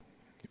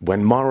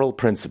When moral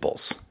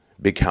principles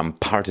become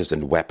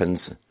partisan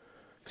weapons,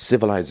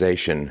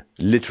 civilization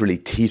literally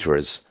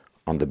teeters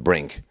on the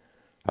brink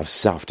of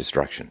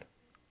self-destruction.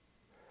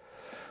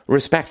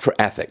 Respect for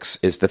ethics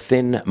is the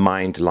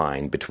thin-mined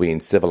line between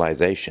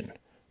civilization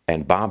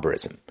and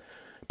barbarism,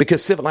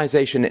 because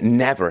civilization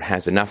never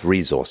has enough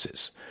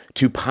resources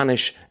to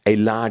punish a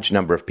large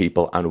number of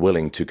people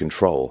unwilling to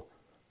control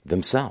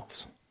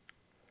themselves.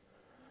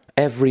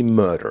 Every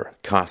murder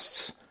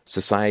costs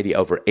society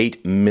over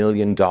 $8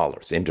 million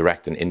in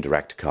direct and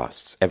indirect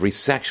costs. Every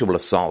sexual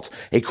assault,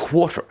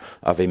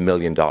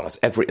 $250,000.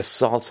 Every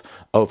assault,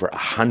 over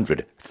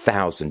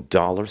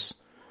 $100,000.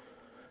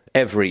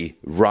 Every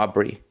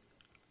robbery,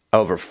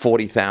 over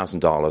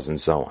 $40,000,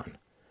 and so on.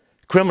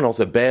 Criminals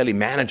are barely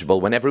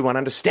manageable when everyone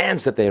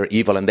understands that they are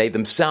evil and they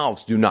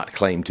themselves do not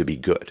claim to be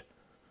good.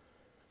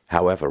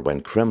 However,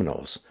 when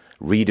criminals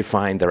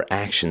redefine their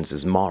actions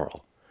as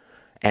moral,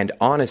 and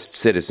honest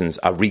citizens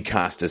are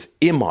recast as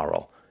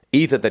immoral,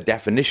 either the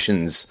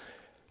definitions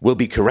will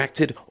be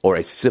corrected or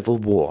a civil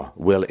war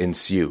will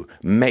ensue.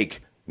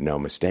 Make no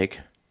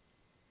mistake,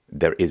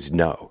 there is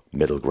no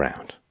middle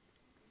ground.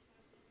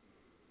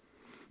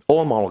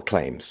 All moral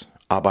claims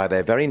are by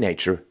their very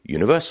nature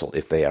universal.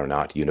 If they are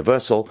not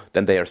universal,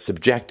 then they are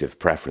subjective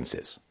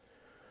preferences.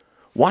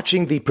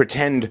 Watching the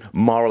pretend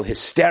moral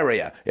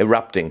hysteria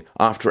erupting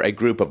after a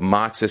group of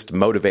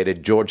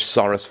Marxist-motivated, George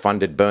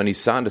Soros-funded Bernie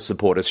Sanders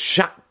supporters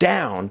shut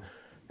down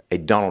a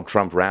Donald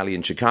Trump rally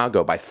in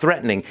Chicago by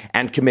threatening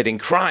and committing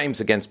crimes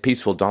against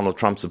peaceful Donald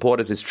Trump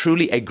supporters is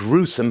truly a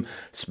gruesome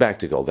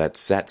spectacle that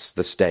sets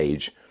the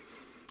stage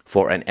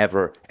for an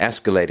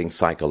ever-escalating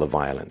cycle of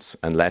violence,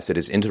 unless it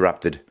is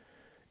interrupted,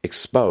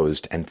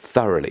 exposed, and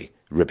thoroughly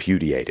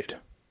repudiated.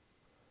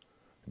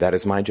 That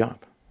is my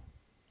job.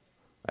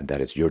 And that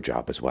is your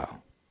job as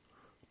well.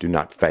 Do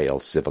not fail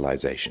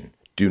civilization.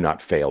 Do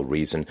not fail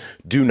reason.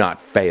 Do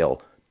not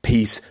fail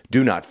peace.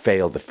 Do not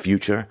fail the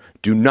future.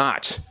 Do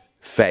not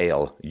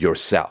fail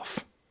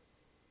yourself.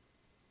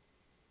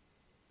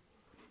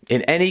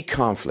 In any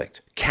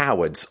conflict,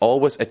 cowards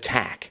always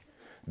attack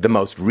the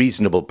most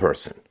reasonable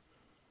person,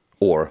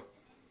 or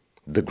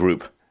the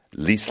group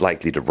least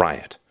likely to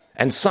riot,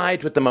 and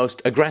side with the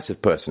most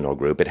aggressive person or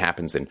group. It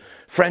happens in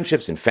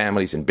friendships, in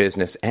families, in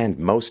business, and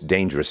most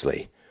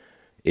dangerously,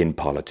 in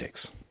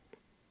politics.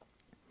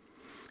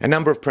 A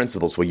number of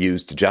principles were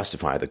used to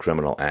justify the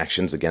criminal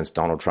actions against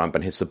Donald Trump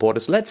and his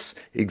supporters. Let's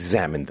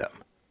examine them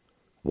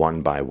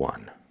one by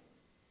one.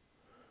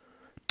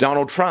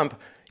 Donald Trump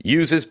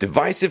uses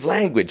divisive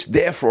language,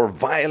 therefore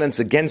violence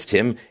against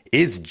him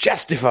is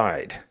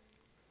justified.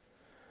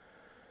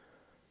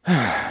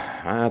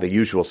 The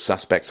usual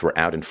suspects were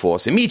out in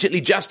force,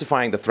 immediately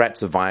justifying the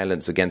threats of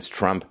violence against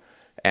Trump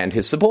and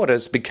his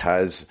supporters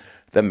because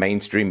the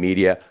mainstream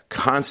media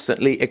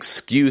constantly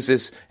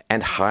excuses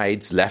and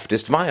hides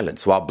leftist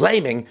violence while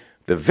blaming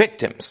the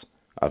victims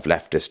of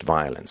leftist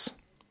violence.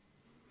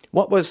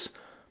 What was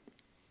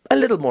a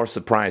little more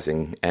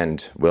surprising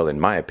and will, in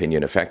my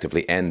opinion,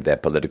 effectively end their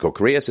political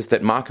careers is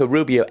that Marco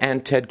Rubio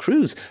and Ted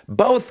Cruz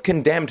both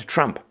condemned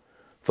Trump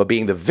for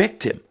being the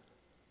victim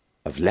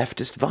of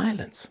leftist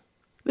violence.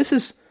 This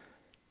is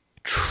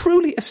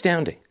truly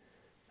astounding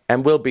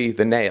and will be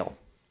the nail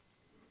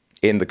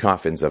in the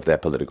coffins of their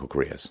political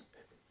careers.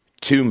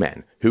 Two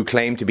men who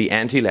claim to be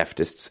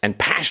anti-leftists and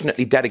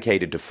passionately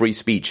dedicated to free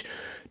speech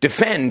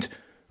defend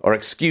or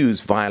excuse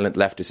violent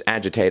leftist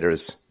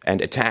agitators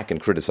and attack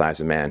and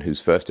criticize a man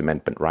whose First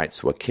Amendment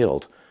rights were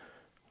killed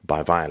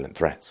by violent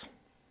threats.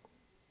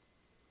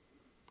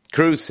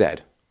 Cruz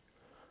said,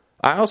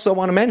 "I also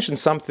want to mention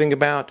something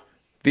about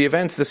the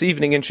events this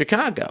evening in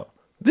Chicago.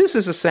 This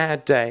is a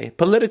sad day.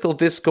 Political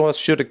discourse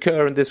should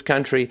occur in this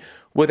country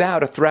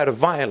without a threat of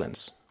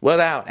violence,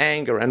 without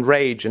anger and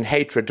rage and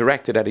hatred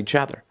directed at each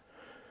other.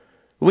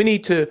 We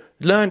need to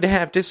learn to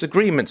have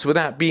disagreements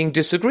without being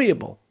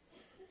disagreeable,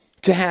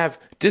 to have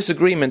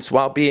disagreements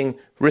while being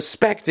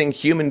respecting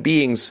human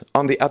beings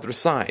on the other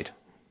side."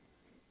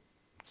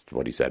 That's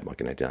what he said, what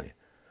can I tell you?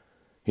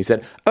 He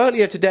said,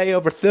 "Earlier today,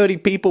 over 30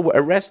 people were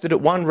arrested at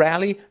one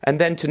rally, and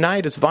then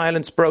tonight, as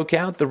violence broke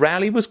out, the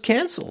rally was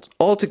cancelled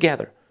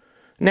altogether.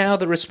 Now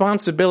the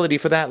responsibility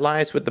for that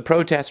lies with the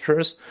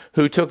protesters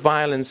who took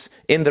violence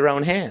in their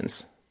own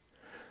hands.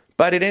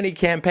 But in any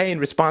campaign,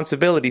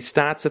 responsibility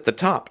starts at the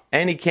top.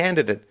 Any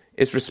candidate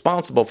is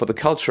responsible for the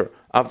culture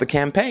of the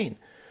campaign.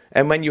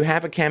 And when you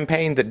have a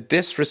campaign that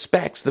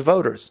disrespects the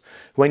voters,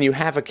 when you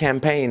have a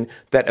campaign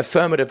that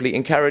affirmatively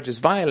encourages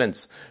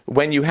violence,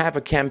 when you have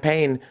a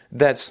campaign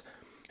that's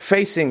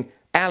facing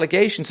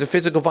allegations of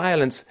physical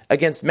violence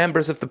against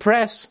members of the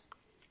press,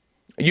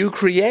 you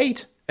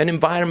create an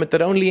environment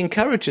that only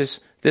encourages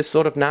this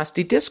sort of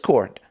nasty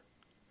discord."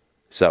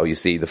 So, you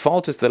see, the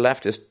fault is the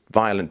leftist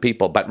violent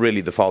people, but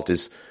really the fault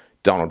is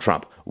Donald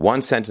Trump.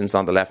 One sentence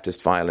on the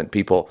leftist violent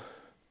people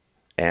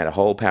and a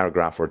whole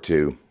paragraph or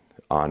two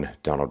on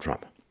Donald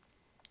Trump.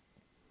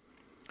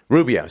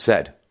 Rubio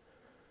said,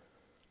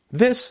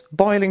 This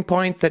boiling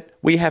point that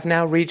we have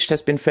now reached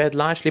has been fed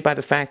largely by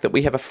the fact that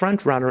we have a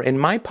front runner in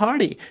my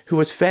party who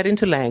is fed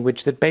into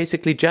language that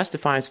basically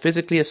justifies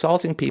physically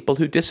assaulting people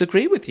who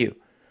disagree with you.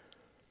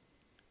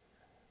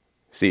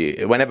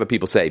 See, whenever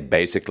people say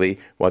basically,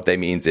 what they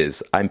mean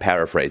is I'm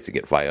paraphrasing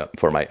it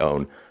for my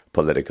own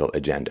political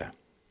agenda.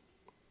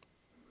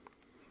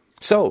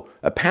 So,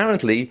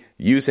 apparently,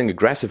 using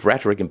aggressive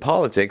rhetoric in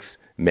politics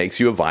makes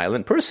you a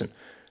violent person.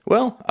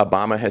 Well,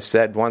 Obama has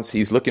said once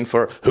he's looking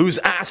for whose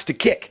ass to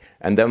kick.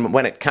 And then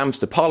when it comes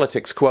to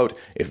politics, quote,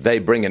 if they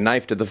bring a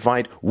knife to the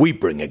fight, we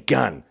bring a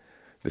gun.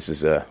 This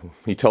is,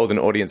 he told an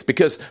audience,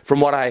 because from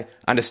what I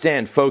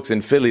understand, folks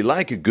in Philly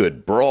like a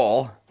good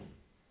brawl.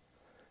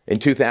 In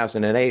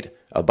 2008,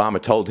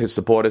 Obama told his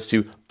supporters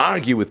to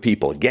argue with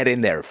people, get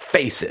in their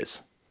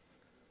faces.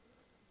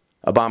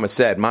 Obama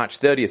said, March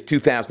 30th,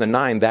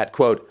 2009, that,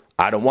 quote,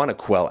 I don't want to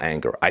quell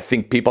anger. I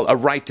think people are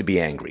right to be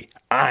angry.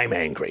 I'm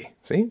angry.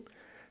 See?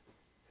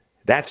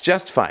 That's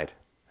justified.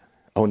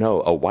 Oh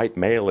no, a white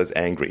male is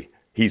angry.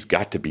 He's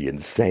got to be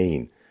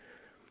insane.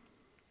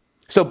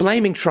 So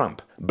blaming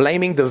Trump,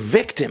 blaming the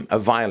victim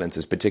of violence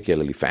is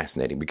particularly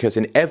fascinating because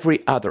in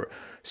every other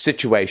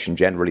situation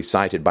generally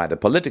cited by the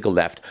political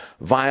left,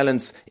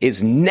 violence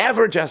is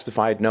never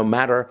justified no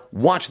matter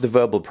what the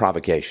verbal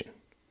provocation.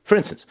 For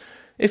instance,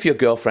 if your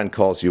girlfriend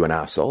calls you an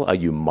asshole, are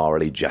you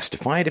morally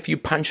justified if you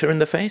punch her in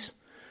the face?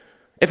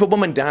 If a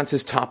woman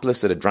dances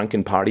topless at a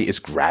drunken party, is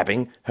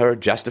grabbing her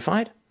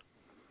justified?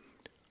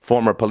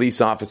 Former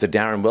police officer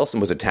Darren Wilson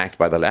was attacked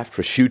by the left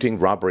for shooting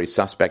robbery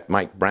suspect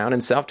Mike Brown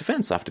in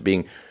self-defense after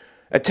being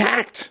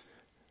attacked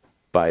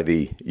by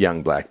the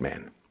young black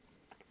man.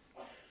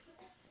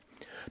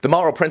 The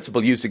moral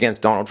principle used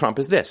against Donald Trump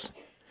is this.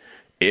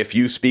 If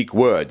you speak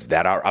words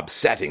that are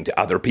upsetting to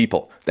other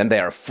people, then they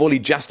are fully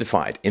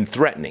justified in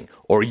threatening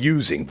or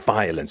using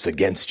violence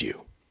against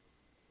you.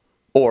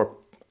 Or,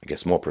 I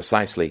guess more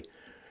precisely,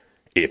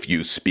 if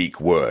you speak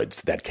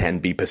words that can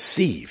be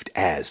perceived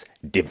as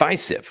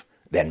divisive,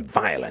 then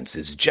violence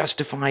is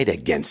justified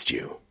against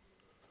you.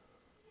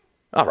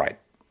 All right.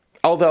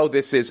 Although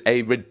this is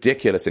a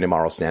ridiculous and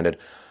immoral standard,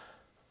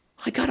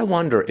 I gotta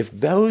wonder if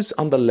those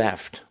on the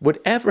left would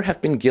ever have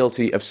been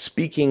guilty of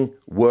speaking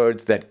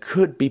words that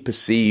could be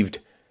perceived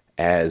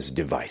as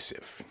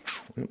divisive.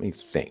 Let me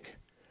think.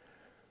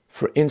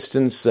 For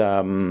instance,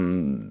 how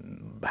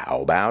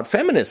about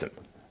feminism?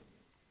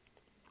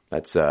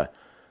 Let's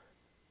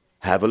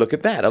have a look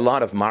at that. A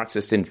lot of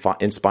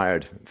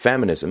Marxist-inspired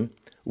feminism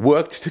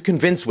worked to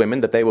convince women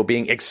that they were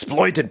being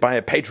exploited by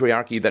a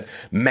patriarchy, that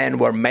men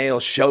were male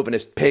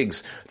chauvinist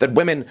pigs, that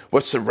women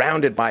were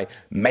surrounded by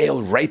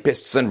male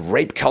rapists and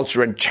rape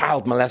culture and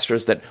child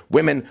molesters, that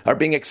women are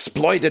being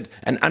exploited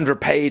and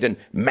underpaid, and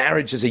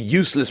marriage is a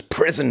useless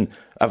prison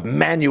of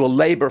manual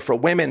labor for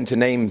women, to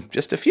name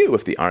just a few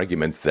of the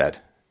arguments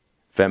that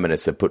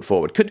feminists have put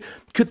forward.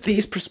 Could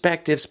these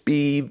perspectives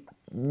be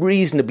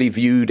reasonably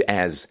viewed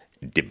as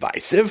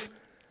divisive?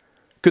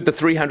 Could the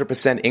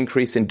 300%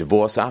 increase in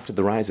divorce after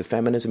the rise of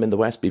feminism in the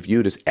West be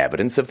viewed as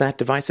evidence of that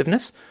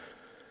divisiveness?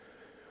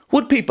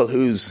 Would people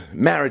whose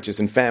marriages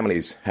and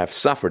families have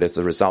suffered as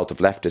a result of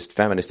leftist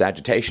feminist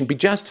agitation be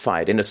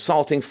justified in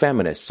assaulting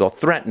feminists or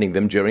threatening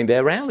them during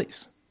their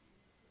rallies?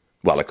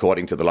 Well,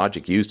 according to the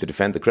logic used to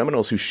defend the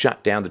criminals who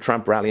shut down the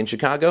Trump rally in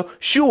Chicago,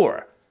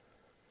 sure.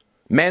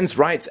 Men's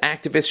rights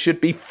activists should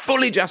be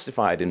fully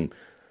justified in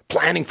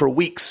planning for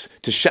weeks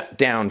to shut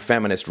down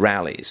feminist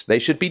rallies. They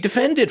should be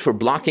defended for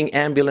blocking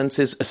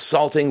ambulances,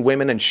 assaulting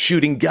women, and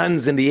shooting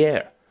guns in the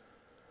air.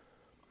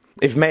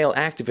 If male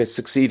activists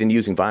succeed in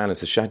using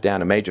violence to shut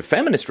down a major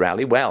feminist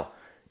rally, well,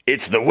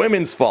 it's the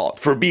women's fault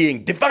for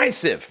being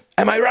divisive.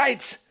 Am I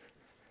right?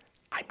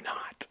 I'm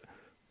not.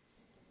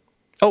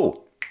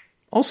 Oh,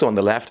 also on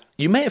the left,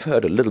 you may have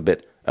heard a little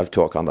bit of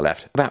talk on the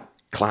left about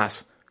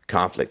class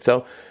conflict.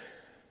 So,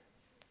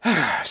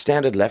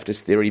 standard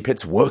leftist theory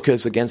pits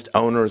workers against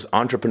owners,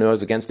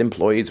 entrepreneurs against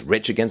employees,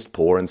 rich against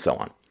poor, and so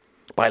on.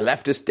 By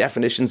leftist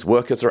definitions,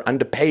 workers are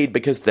underpaid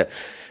because the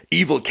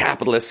evil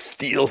capitalist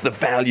steals the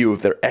value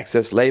of their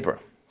excess labor.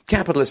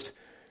 Capitalist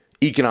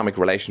economic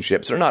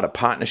relationships are not a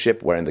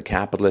partnership wherein the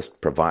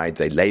capitalist provides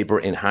a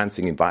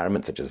labor-enhancing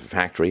environment, such as a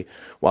factory,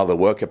 while the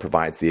worker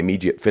provides the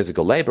immediate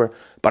physical labor,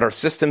 but are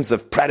systems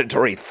of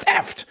predatory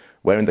theft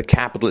wherein the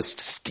capitalist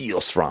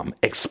steals from,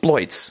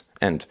 exploits,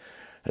 and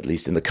at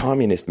least in the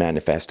Communist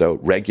Manifesto,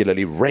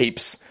 regularly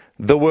rapes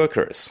the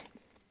workers.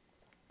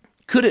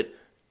 Could it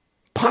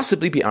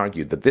possibly be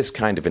argued that this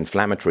kind of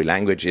inflammatory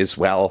language is,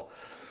 well,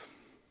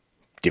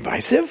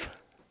 divisive?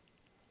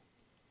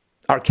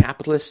 Are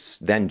capitalists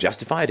then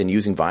justified in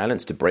using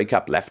violence to break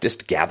up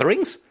leftist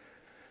gatherings?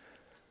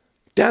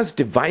 Does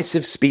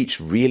divisive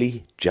speech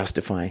really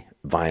justify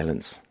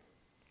violence?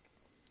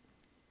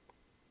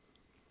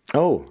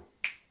 Oh,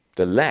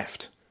 the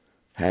left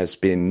has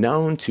been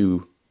known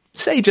to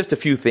say just a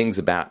few things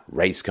about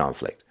race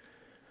conflict.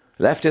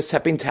 Leftists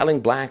have been telling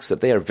blacks that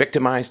they are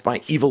victimized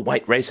by evil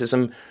white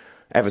racism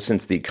ever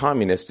since the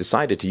communists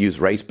decided to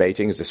use race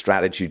baiting as a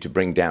strategy to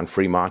bring down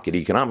free market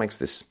economics.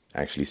 This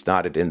Actually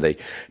started in the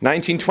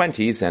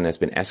 1920s and has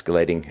been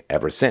escalating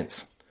ever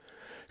since.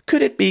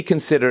 Could it be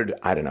considered,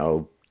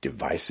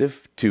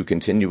 divisive to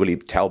continually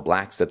tell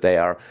blacks that they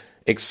are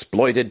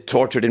exploited,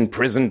 tortured,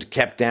 imprisoned,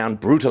 kept down,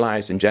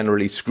 brutalized, and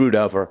generally screwed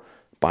over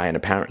by an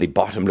apparently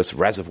bottomless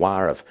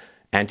reservoir of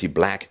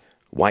anti-black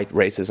white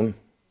racism?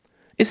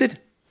 Is it,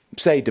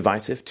 say,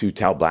 divisive to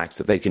tell blacks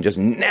that they can just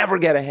never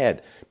get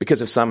ahead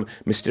because of some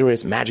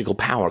mysterious magical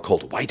power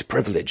called white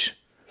privilege?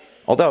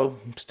 Although,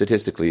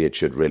 statistically, it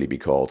should really be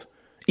called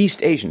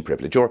East Asian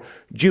privilege or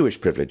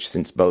Jewish privilege,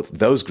 since both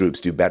those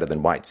groups do better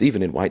than whites,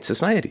 even in white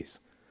societies.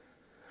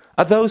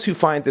 Are those who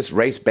find this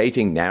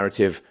race-baiting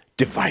narrative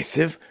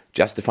divisive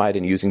justified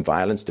in using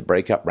violence to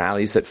break up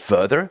rallies that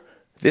further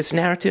this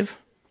narrative?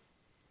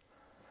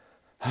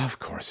 Of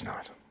course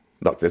not.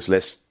 Look, this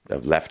list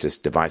of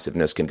leftist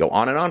divisiveness can go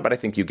on, but I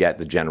think you get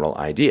the general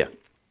idea.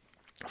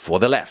 For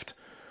the left,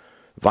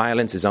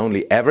 violence is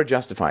only ever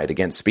justified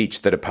against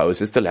speech that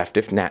opposes the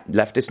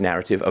leftist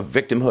narrative of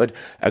victimhood,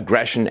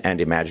 aggression, and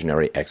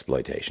imaginary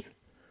exploitation.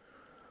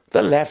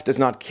 The left does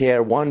not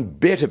care one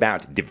bit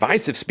about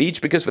divisive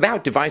speech, because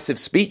without divisive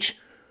speech,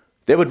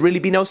 there would really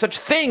be no such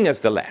thing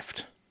as the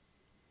left.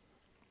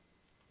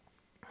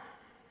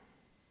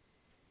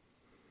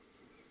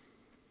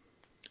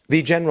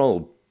 The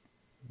general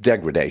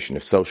degradation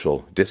of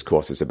social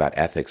discourses about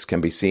ethics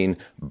can be seen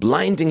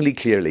blindingly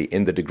clearly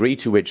in the degree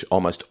to which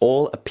almost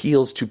all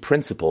appeals to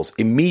principles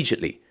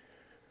immediately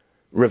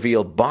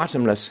reveal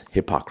bottomless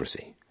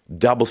hypocrisy,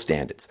 double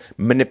standards,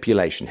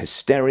 manipulation,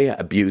 hysteria,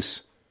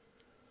 abuse,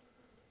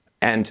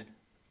 and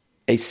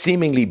a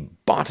seemingly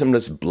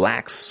bottomless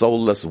black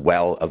soulless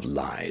well of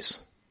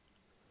lies.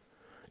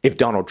 If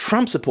Donald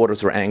Trump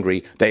supporters are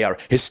angry, they are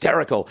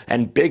hysterical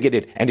and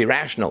bigoted and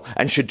irrational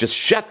and should just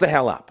shut the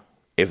hell up.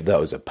 If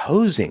those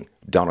opposing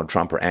Donald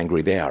Trump are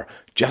angry, they are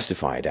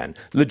justified and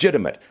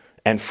legitimate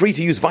and free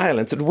to use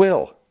violence at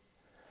will.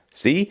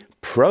 See?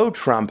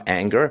 Pro-Trump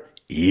anger,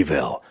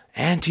 evil.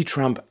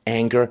 Anti-Trump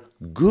anger,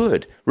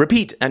 good.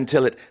 Repeat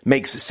until it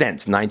makes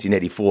sense,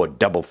 1984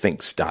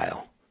 doublethink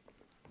style.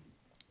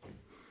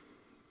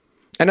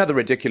 Another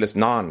ridiculous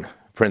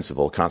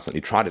non-principle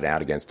constantly trotted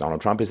out against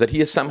Donald Trump is that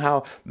he is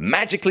somehow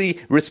magically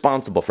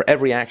responsible for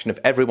every action of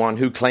everyone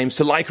who claims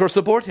to like or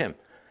support him.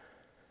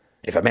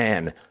 If a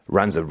man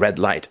runs a red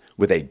light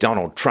with a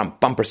Donald Trump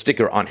bumper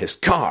sticker on his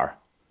car,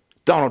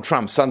 Donald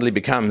Trump suddenly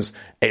becomes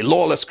a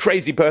lawless,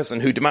 crazy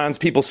person who demands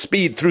people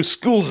speed through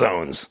school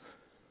zones.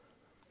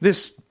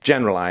 This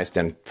generalized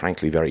and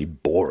frankly very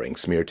boring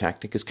smear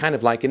tactic is kind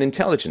of like an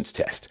intelligence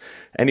test.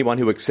 Anyone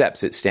who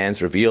accepts it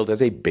stands revealed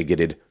as a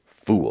bigoted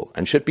fool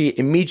and should be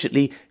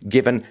immediately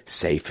given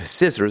safe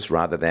scissors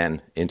rather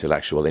than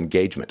intellectual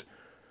engagement.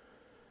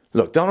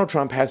 Look, Donald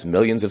Trump has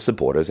millions of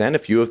supporters, and a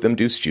few of them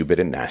do stupid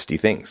and nasty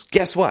things.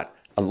 Guess what?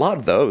 A lot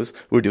of those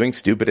were doing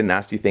stupid and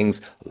nasty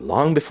things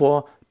long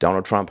before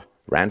Donald Trump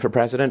ran for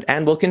president,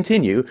 and will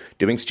continue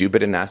doing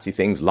stupid and nasty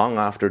things long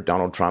after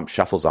Donald Trump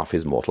shuffles off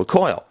his mortal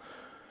coil.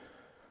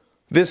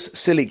 This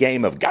silly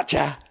game of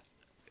gotcha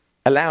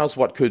allows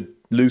what could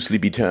loosely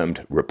be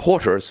termed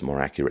reporters,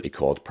 more accurately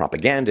called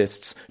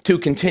propagandists, to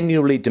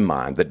continually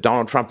demand that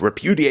Donald Trump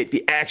repudiate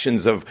the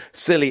actions of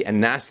silly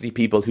and nasty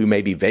people who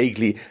may be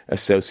vaguely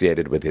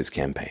associated with his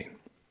campaign.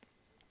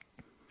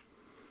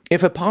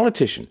 If a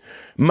politician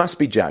must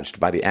be judged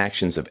by the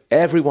actions of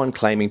everyone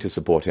claiming to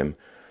support him,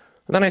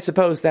 then I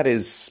suppose that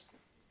is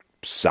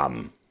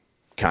some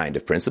kind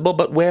of principle,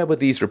 but where were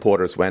these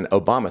reporters when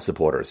Obama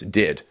supporters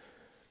did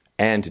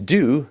and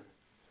do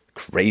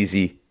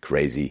crazy,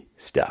 crazy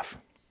stuff?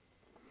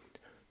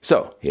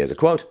 So, here's a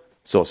quote.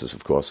 Sources,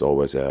 of course,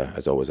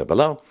 as always are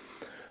below.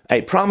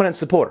 A prominent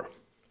supporter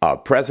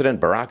of President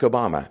Barack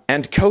Obama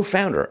and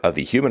co-founder of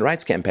the Human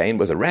Rights Campaign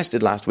was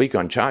arrested last week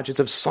on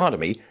charges of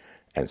sodomy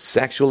and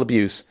sexual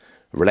abuse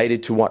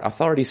related to what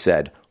authorities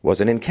said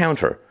was an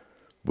encounter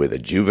with a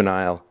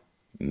juvenile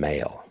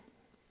male.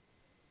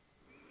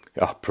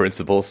 Oh,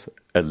 principles,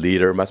 a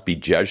leader must be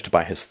judged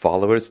by his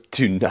followers,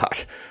 do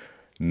not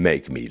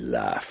make me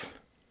laugh.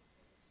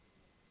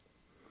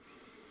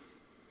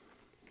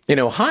 In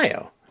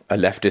Ohio, a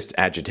leftist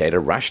agitator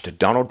rushed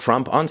Donald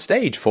Trump on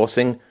stage,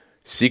 forcing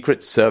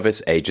Secret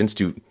Service agents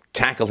to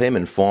tackle him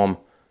and form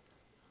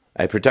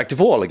a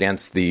protective wall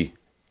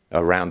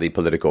around the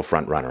political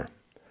frontrunner.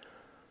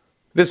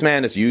 This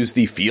man has used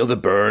the Feel the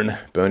Burn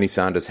Bernie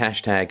Sanders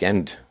hashtag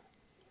and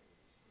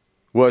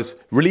was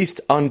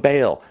released on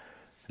bail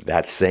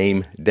that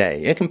same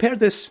day. And compare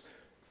this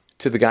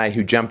to the guy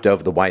who jumped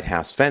over the White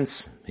House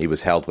fence. He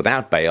was held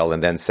without bail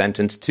and then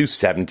sentenced to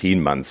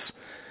 17 months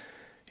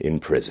in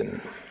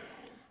prison.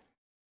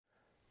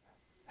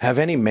 Have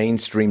any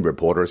mainstream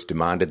reporters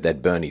demanded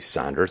that Bernie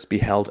Sanders be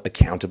held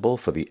accountable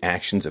for the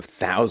actions of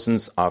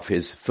thousands of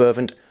his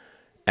fervent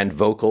and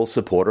vocal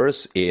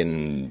supporters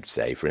in,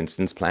 say, for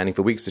instance, planning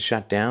for weeks to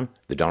shut down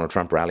the Donald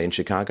Trump rally in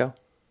Chicago?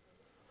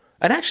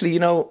 And actually,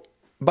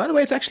 By the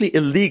way, it's actually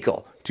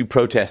illegal to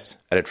protest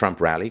at a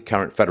Trump rally.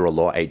 Current federal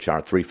law,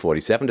 H.R.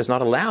 347, does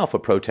not allow for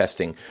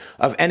protesting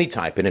of any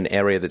type in an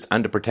area that's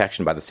under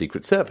protection by the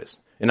Secret Service.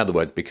 In other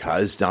words,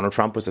 because Donald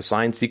Trump was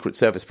assigned Secret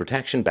Service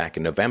protection back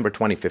in November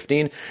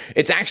 2015,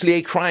 it's actually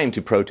a crime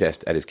to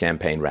protest at his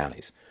campaign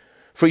rallies.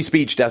 Free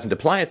speech doesn't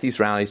apply at these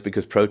rallies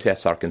because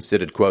protests are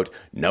considered, quote,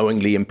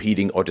 knowingly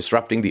impeding or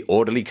disrupting the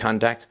orderly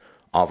conduct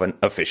of an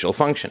official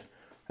function.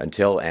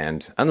 Until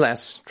and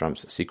unless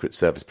Trump's Secret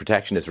Service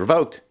protection is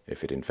revoked,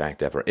 if it in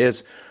fact ever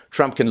is,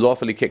 Trump can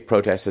lawfully kick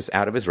protesters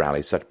out of his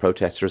rallies. Such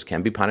protesters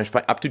can be punished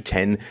by up to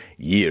 10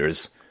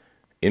 years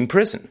in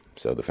prison.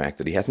 So the fact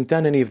that he hasn't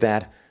done any of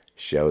that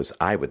shows,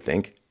 I would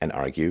think, and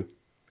argue,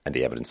 and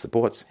the evidence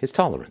supports, his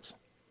tolerance.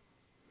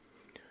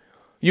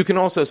 You can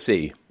also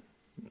see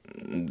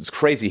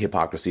crazy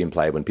hypocrisy in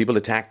play when people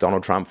attack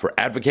Donald Trump for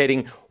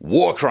advocating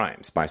war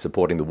crimes by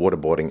supporting the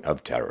waterboarding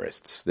of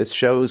terrorists. This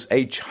shows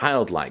a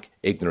childlike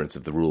ignorance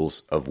of the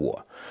rules of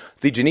war.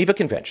 The Geneva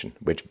Convention,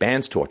 which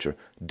bans torture,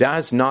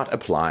 does not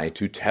apply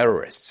to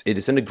terrorists. It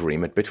is an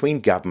agreement between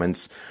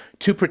governments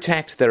to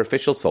protect their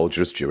official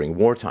soldiers during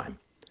wartime.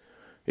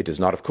 It does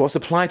not, of course,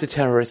 apply to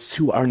terrorists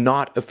who are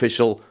not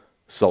official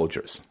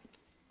soldiers.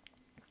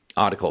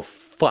 Article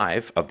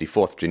 5 of the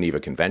Fourth Geneva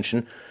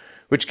Convention,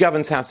 which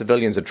governs how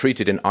civilians are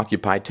treated in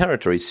occupied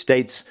territories,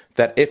 states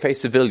that if a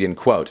civilian,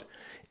 quote,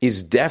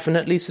 is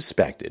definitely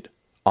suspected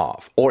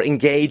of or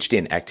engaged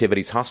in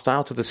activities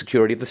hostile to the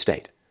security of the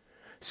state,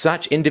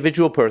 such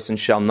individual person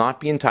shall not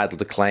be entitled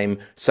to claim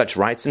such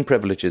rights and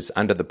privileges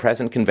under the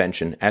present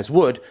convention as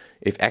would,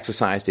 if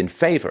exercised in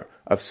favor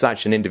of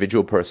such an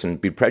individual person,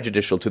 be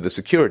prejudicial to the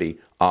security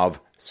of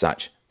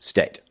such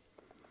state.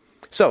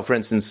 So, for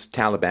instance,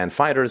 Taliban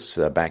fighters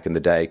back in the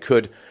day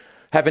could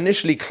have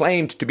initially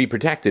claimed to be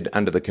protected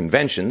under the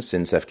convention,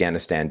 since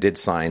Afghanistan did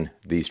sign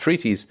these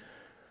treaties,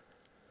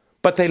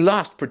 but they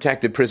lost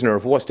protected prisoner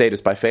of war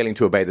status by failing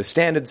to obey the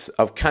standards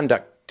of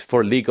conduct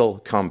for legal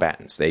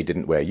combatants. They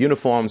didn't wear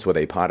uniforms. Were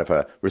they part of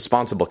a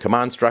responsible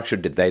command structure?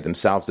 Did they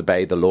themselves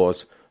obey the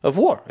laws of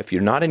war? If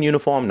you're not in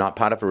uniform, not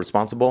part of a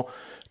responsible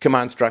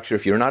command structure,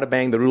 if you're not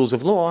obeying the rules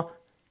of law,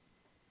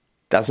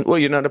 doesn't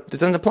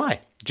apply.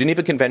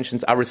 Geneva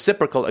Conventions are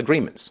reciprocal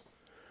agreements.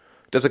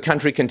 Does a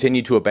country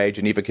continue to obey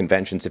Geneva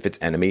Conventions if its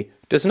enemy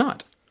does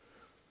not?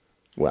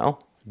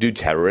 Well, do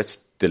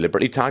terrorists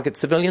deliberately target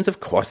civilians? Of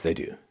course they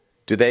do.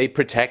 Do they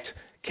protect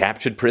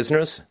captured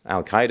prisoners?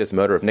 Al-Qaeda's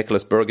murder of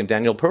Nicholas Berg and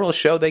Daniel Pearl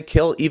show they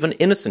kill even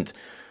innocent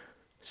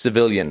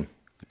civilian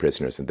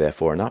prisoners and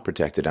therefore are not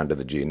protected under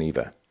the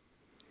Geneva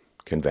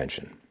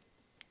Convention.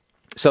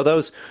 So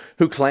those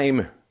who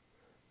claim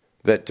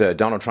that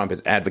Donald Trump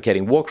is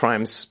advocating war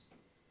crimes,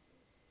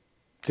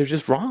 they're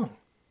just wrong.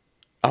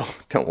 Oh,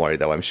 don't worry,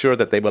 though. I'm sure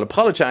that they will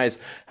apologize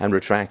and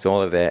retract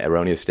all of their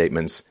erroneous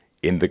statements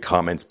in the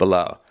comments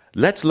below.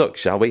 Let's look,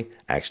 shall we?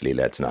 Actually,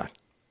 let's not.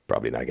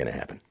 Probably not going to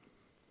happen.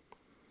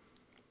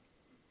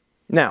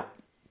 Now,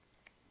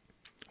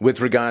 with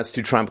regards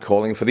to Trump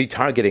calling for the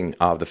targeting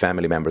of the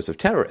family members of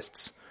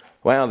terrorists,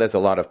 well, there's a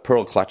lot of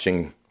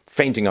pearl-clutching,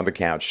 fainting on the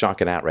couch,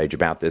 shock and outrage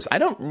about this. I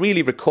don't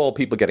really recall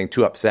people getting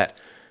too upset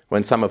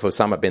when some of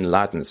Osama bin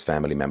Laden's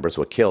family members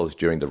were killed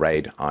during the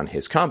raid on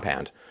his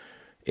compound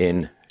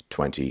in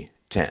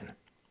 2010.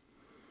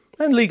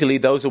 And legally,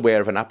 those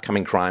aware of an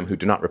upcoming crime who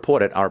do not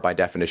report it are by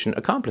definition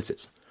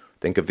accomplices.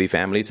 Think of the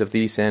families of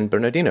the San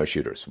Bernardino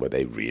shooters. Were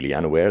they really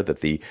unaware that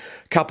the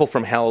couple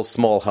from hell's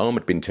small home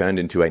had been turned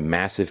into a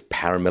massive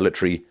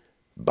paramilitary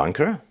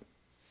bunker?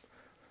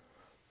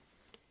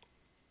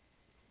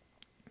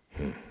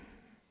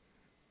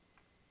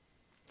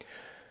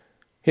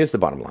 Here's the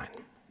bottom line,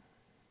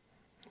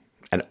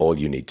 and all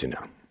you need to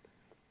know.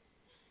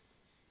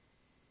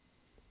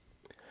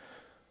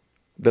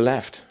 The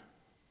left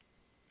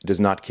does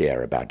not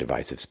care about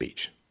divisive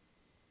speech.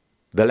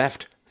 The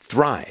left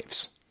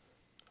thrives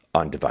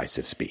on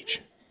divisive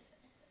speech.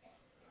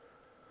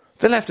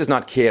 The left does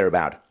not care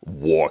about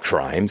war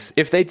crimes.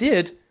 If they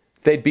did,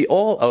 they'd be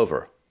all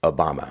over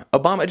Obama.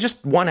 Obama,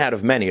 just one out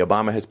of many,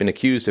 Obama has been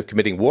accused of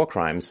committing war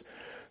crimes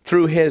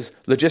through his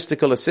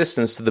logistical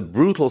assistance to the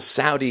brutal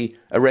Saudi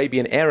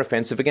Arabian air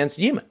offensive against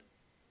Yemen.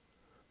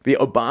 The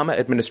Obama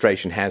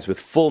administration has, with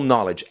full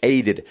knowledge,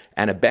 aided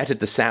and abetted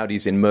the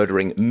Saudis in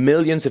murdering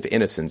millions of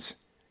innocents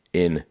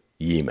in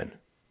Yemen.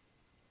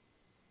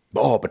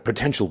 Oh, but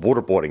potential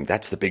waterboarding,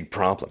 that's the big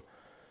problem.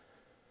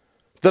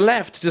 The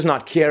left does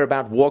not care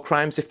about war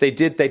crimes. If they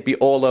did, they'd be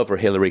all over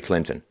Hillary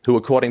Clinton, who,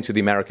 according to the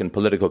American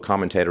political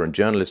commentator and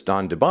journalist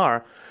Don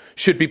DeBar,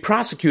 should be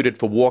prosecuted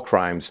for war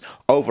crimes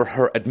over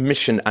her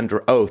admission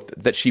under oath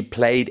that she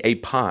played a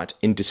part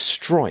in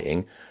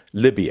destroying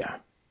Libya.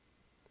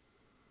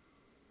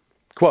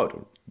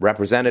 Quote,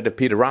 Representative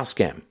Peter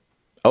Roskam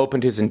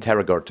opened his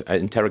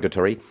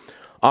interrogatory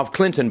of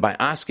Clinton by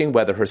asking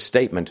whether her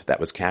statement that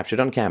was captured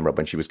on camera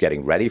when she was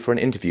getting ready for an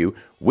interview,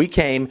 "We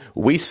came,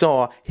 we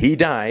saw, he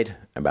died,"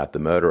 about the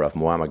murder of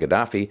Muammar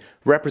Gaddafi,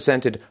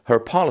 represented her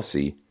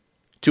policy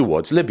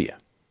towards Libya.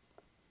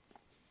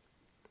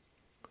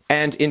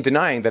 And in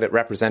denying that it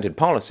represented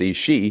policy,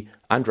 she,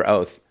 under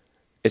oath,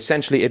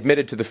 essentially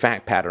admitted to the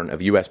fact pattern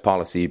of U.S.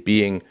 policy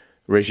being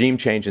regime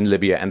change in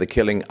Libya and the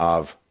killing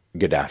of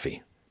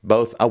Gaddafi.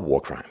 Both are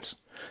war crimes.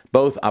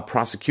 Both are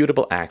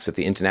prosecutable acts at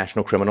the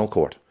International Criminal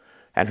Court,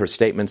 and her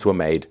statements were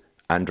made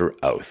under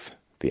oath,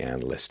 the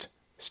analyst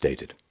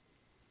stated.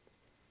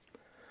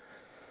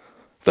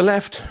 The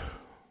left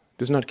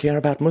does not care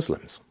about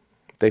Muslims.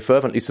 They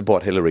fervently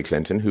support Hillary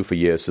Clinton, who for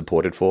years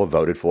supported for,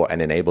 voted for,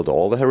 and enabled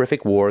all the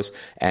horrific wars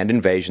and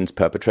invasions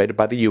perpetrated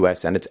by the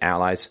U.S. and its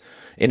allies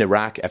in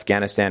Iraq,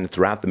 Afghanistan, and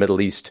throughout the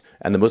Middle East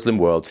and the Muslim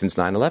world since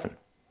 9/11.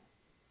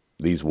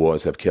 These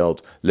wars have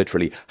killed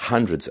literally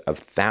hundreds of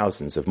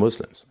thousands of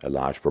Muslims, a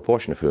large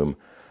proportion of whom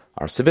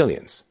are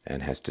civilians,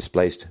 and has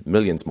displaced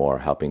millions more,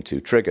 helping to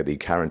trigger the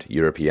current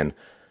European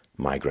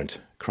migrant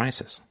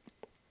crisis.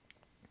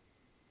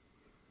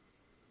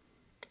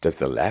 Does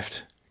the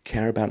left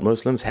care about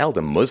Muslims? Hell,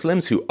 do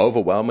Muslims who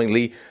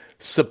overwhelmingly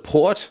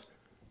support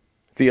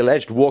the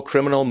alleged war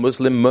criminal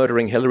Muslim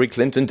murdering Hillary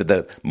Clinton, do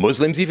the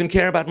Muslims even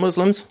care about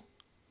Muslims?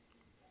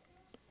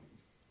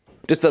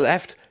 Does the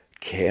left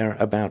care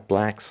about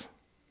blacks?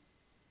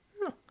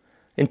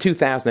 In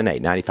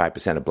 2008,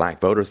 95% of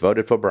black voters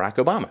voted for Barack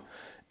Obama.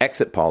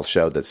 Exit polls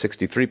showed that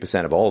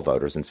 63% of all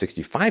voters and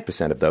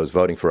 65% of those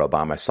voting for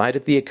Obama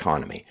cited the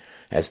economy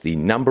as the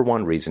number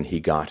one reason he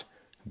got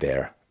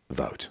their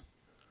vote.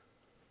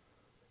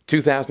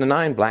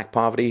 2009, black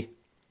poverty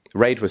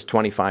rate was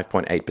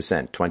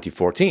 25.8%.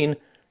 2014,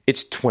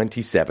 it's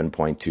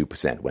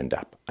 27.2% went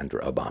up under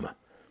Obama.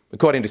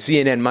 According to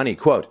CNN Money,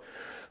 quote,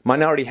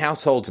 minority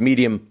households'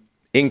 median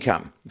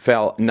income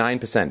fell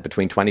 9%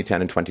 between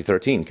 2010 and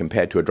 2013,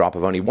 compared to a drop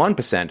of only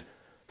 1%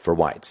 for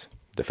whites.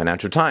 The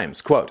Financial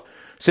Times, quote,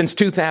 since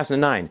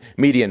 2009,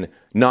 median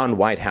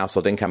non-white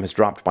household income has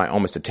dropped by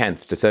almost a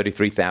tenth to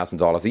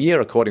 $33,000 a year,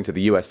 according to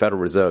the U.S.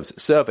 Federal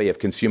Reserve's Survey of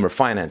Consumer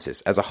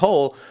Finances. As a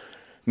whole,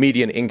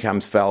 median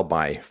incomes fell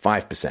by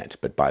 5%,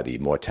 but by the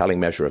more telling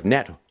measure of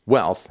net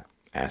wealth,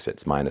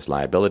 assets minus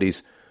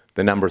liabilities,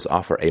 the numbers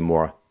offer a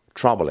more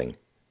troubling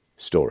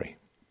story.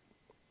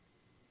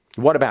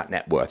 What about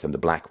net worth and the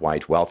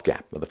black-white wealth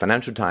gap? Well, the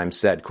Financial Times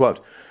said, quote,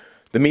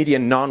 the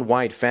median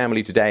non-white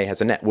family today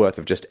has a net worth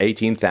of just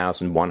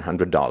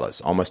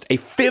 $18,100, almost a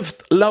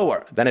fifth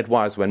lower than it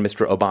was when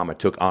Mr. Obama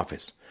took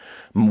office.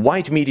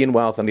 White median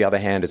wealth, on the other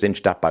hand, has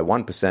inched up by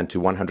 1%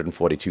 to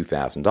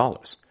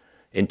 $142,000.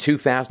 In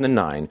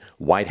 2009,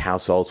 white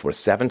households were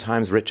 7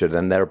 times richer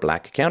than their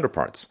black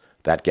counterparts.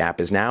 That gap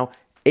is now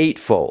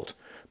 8-fold.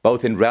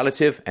 Both in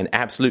relative and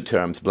absolute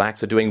terms,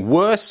 blacks are doing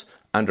worse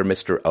under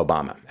Mr.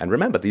 Obama. And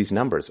remember, these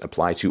numbers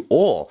apply to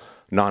all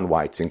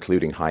non-whites,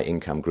 including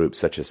high-income groups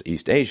such as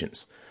East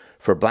Asians.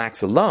 For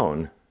blacks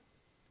alone,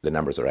 the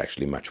numbers are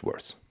actually much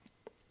worse.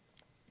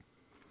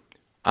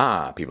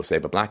 People say,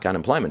 but black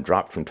unemployment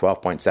dropped from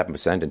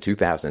 12.7% in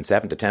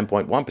 2007 to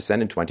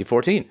 10.1% in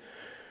 2014.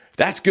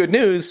 That's good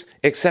news,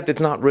 except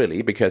it's not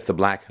really, because the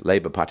black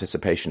labor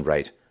participation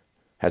rate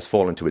has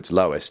fallen to its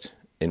lowest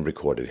in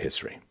recorded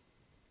history.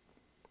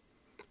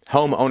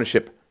 Home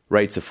ownership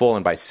rates have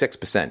fallen by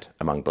 6%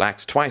 among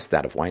blacks, twice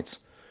that of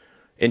whites.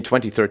 In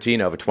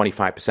 2013, over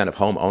 25% of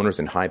home owners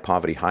in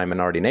high-poverty,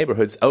 high-minority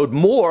neighborhoods owed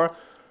more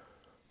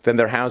than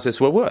their houses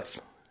were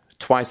worth,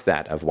 twice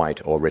that of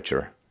white or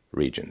richer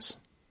regions.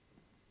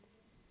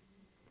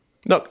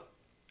 Look,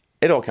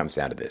 it all comes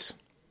down to this.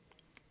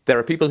 There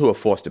are people who are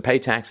forced to pay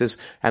taxes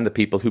and the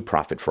people who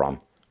profit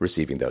from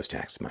receiving those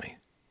tax money.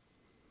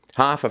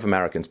 Half of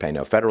Americans pay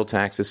no federal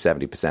taxes.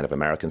 70% of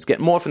Americans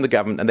get more from the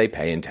government than they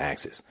pay in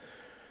taxes.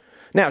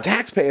 Now,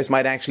 taxpayers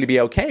might actually be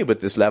okay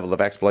with this level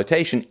of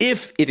exploitation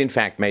if it in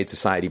fact made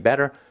society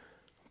better,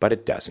 but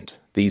it doesn't.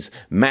 These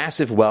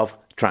massive wealth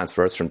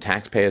transfers from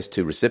taxpayers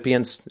to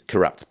recipients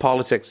corrupts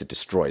politics, it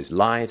destroys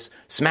lives,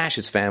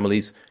 smashes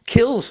families,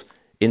 kills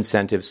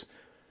incentives,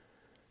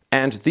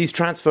 and these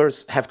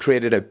transfers have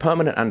created a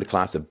permanent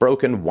underclass of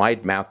broken,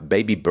 wide-mouthed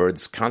baby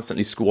birds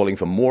constantly squalling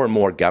for more and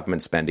more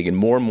government spending and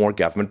more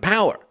government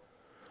power.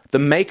 The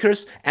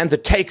makers and the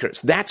takers,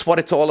 that's what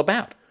it's all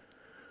about.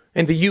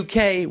 In the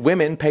UK,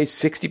 women pay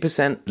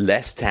 60%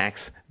 less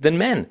tax than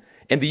men.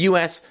 In the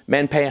US,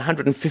 men pay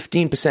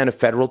 115% of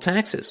federal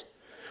taxes.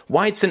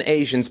 Whites and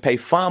Asians pay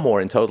far more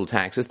in total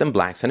taxes than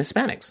blacks and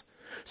Hispanics.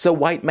 So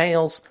white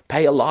males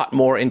pay a lot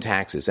more in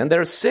taxes, and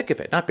they're sick of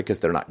it, not because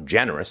they're not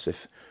generous.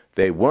 If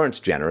they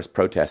weren't generous,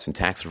 protests and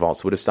tax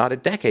revolts would have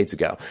started decades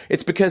ago.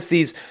 It's because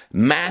these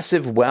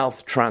massive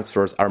wealth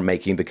transfers are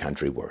making the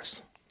country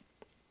worse.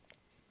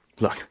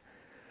 Look,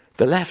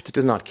 the left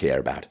does not care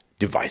about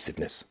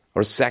divisiveness,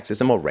 or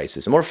sexism, or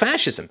racism, or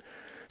fascism,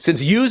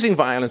 since using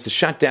violence to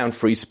shut down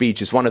free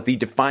speech is one of the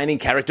defining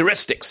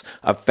characteristics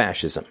of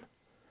fascism.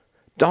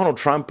 Donald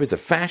Trump is a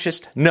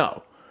fascist?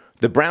 No.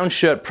 The brown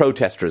shirt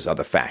protesters are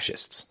the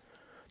fascists.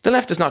 The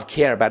left does not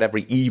care about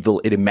every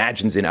evil it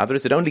imagines in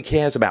others. It only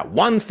cares about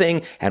one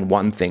thing and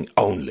one thing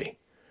only.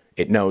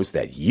 It knows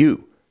that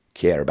you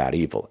care about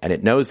evil, and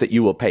it knows that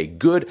you will pay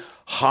good,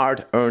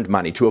 hard-earned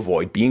money to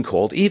avoid being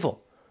called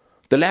evil.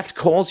 The left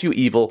calls you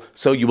evil,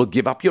 so you will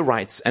give up your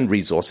rights and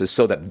resources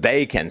so that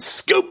they can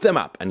scoop them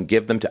up and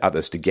give them to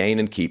others to gain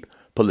and keep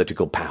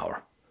political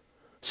power.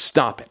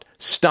 Stop it.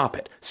 Stop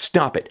it.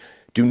 Stop it.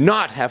 Do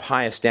not have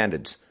higher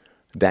standards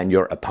than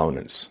your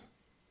opponents.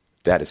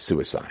 That is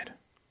suicide.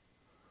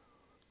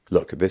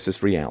 Look, this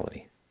is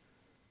reality.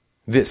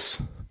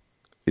 This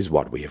is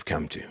what we have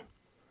come to.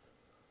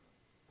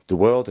 The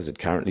world as it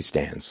currently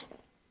stands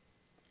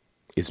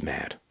is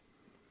mad.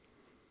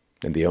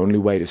 And the only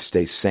way to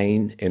stay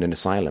sane in an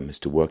asylum is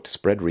to work to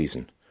spread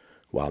reason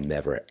while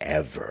never,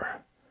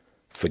 ever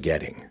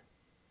forgetting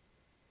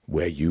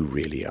where you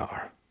really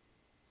are.